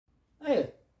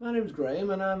My name's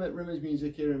Graham and I'm at Rimmer's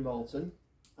Music here in Bolton,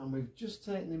 and we've just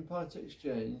taken in part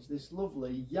exchange this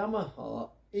lovely Yamaha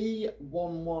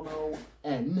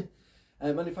E110N,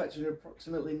 manufactured in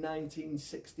approximately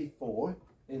 1964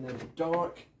 in a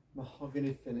dark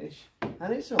mahogany finish,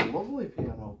 and it's a lovely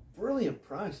piano, brilliant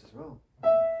price as well.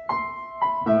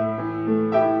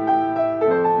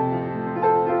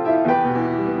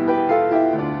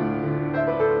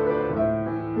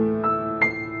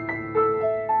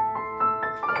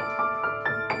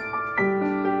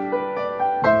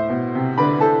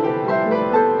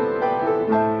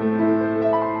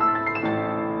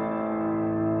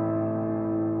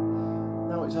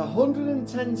 It's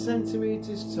 110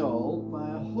 centimetres tall by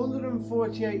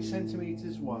 148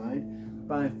 centimetres wide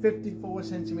by 54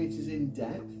 centimetres in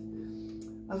depth.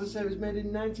 As I said, it was made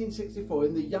in 1964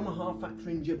 in the Yamaha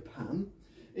factory in Japan.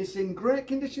 It's in great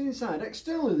condition inside.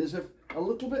 Externally there's a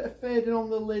little bit of fading on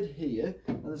the lid here,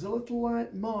 and there's a little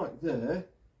light mark there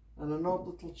and an odd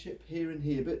little chip here and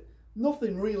here, but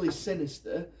nothing really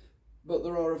sinister. But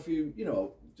there are a few, you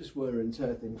know, just wear and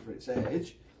tear things for its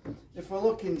age. If we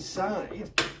look inside,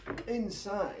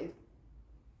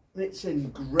 it's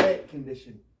in great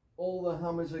condition. All the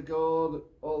hammers are good,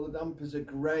 all the dampers are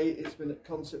great, it's been at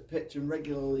concert pitch and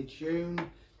regularly tuned,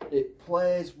 it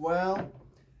plays well,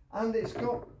 and it's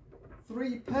got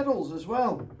 3 pedals as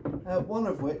well, one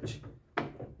of which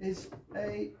is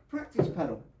a practice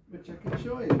pedal, which I can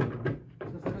show you. So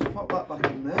if I just pop that back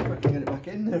in there, if I can get it back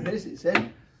in, there it is, it's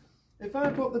in. If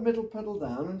I put the middle pedal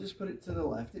down and just put it to the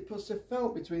left, it puts a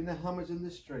felt between the hammers and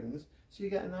the strings, so you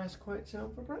get a nice quiet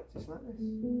sound for practice like this.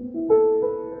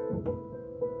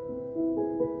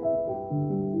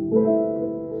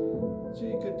 So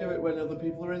you could do it when other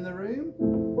people are in the room,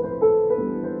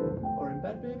 or in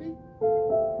bed maybe.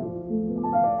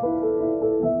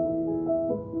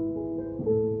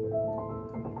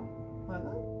 Like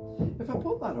that. If I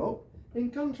put that up,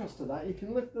 in contrast to that, you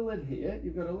can lift the lid here,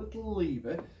 you've got a little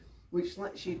lever which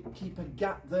lets you keep a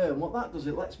gap there, and what that does,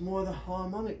 it lets more of the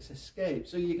harmonics escape,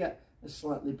 so you get a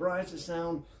slightly brighter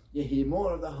sound, you hear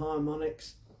more of the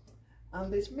harmonics,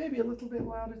 and it's maybe a little bit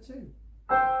louder too.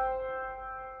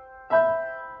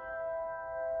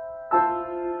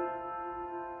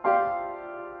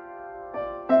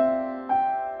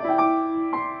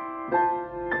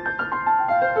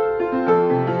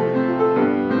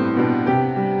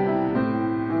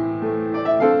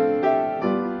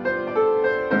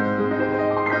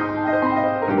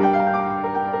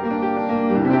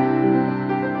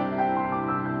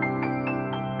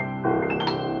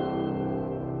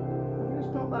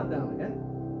 Down again.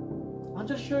 I'll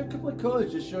just show you a couple of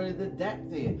chords, just show you the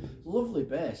depth here. Lovely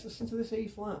bass. Listen to this E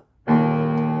flat.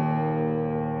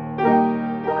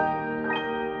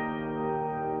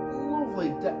 Lovely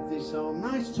depthy sound.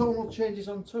 Nice tonal changes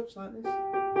on touch like this.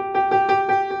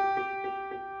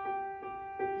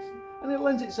 And it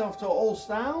lends itself to all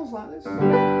styles like this.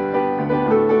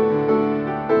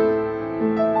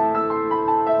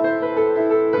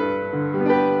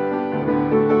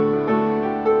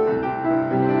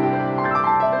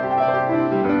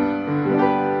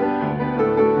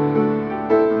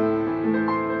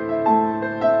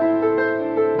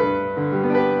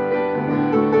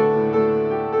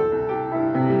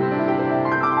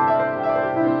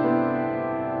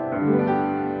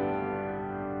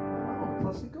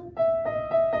 Classical.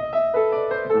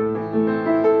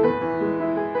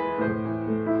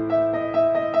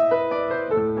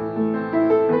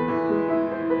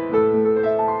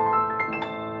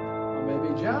 Or maybe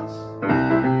jazz.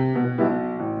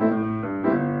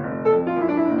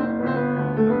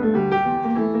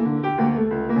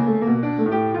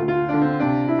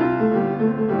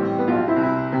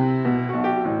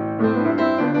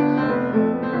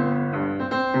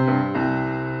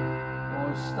 Or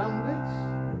standards.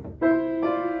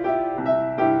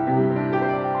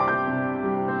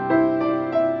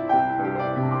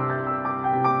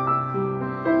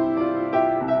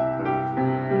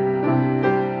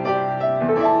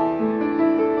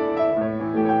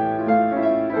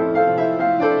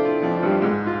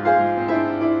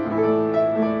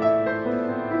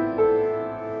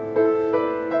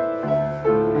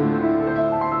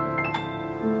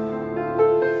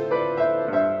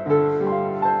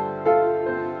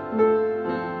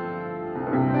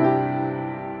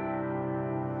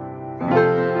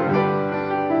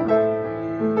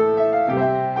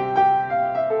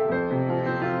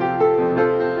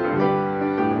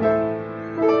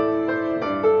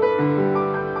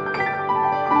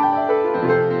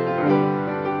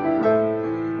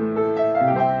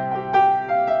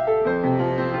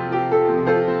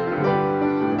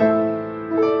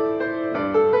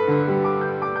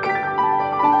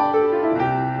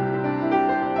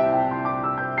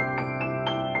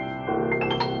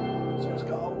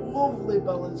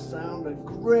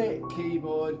 great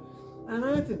keyboard, and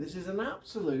I think this is an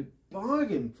absolute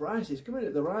bargain price. It's coming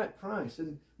at the right price,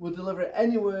 and we'll deliver it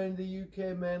anywhere in the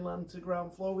UK mainland to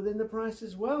ground floor within the price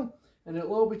as well. And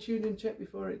it'll all be tuned and checked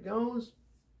before it goes.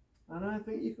 And I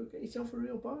think you could get yourself a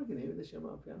real bargain here with this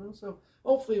Yamaha piano. So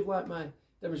hopefully you've liked my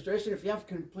demonstration. If you have,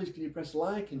 please can you press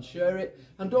like and share it.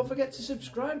 And don't forget to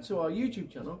subscribe to our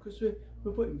YouTube channel, because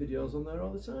we're putting videos on there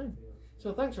all the time.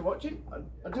 So thanks for watching.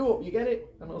 I do hope you get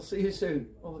it, and I'll see you soon.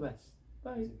 All the best.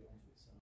 Bye.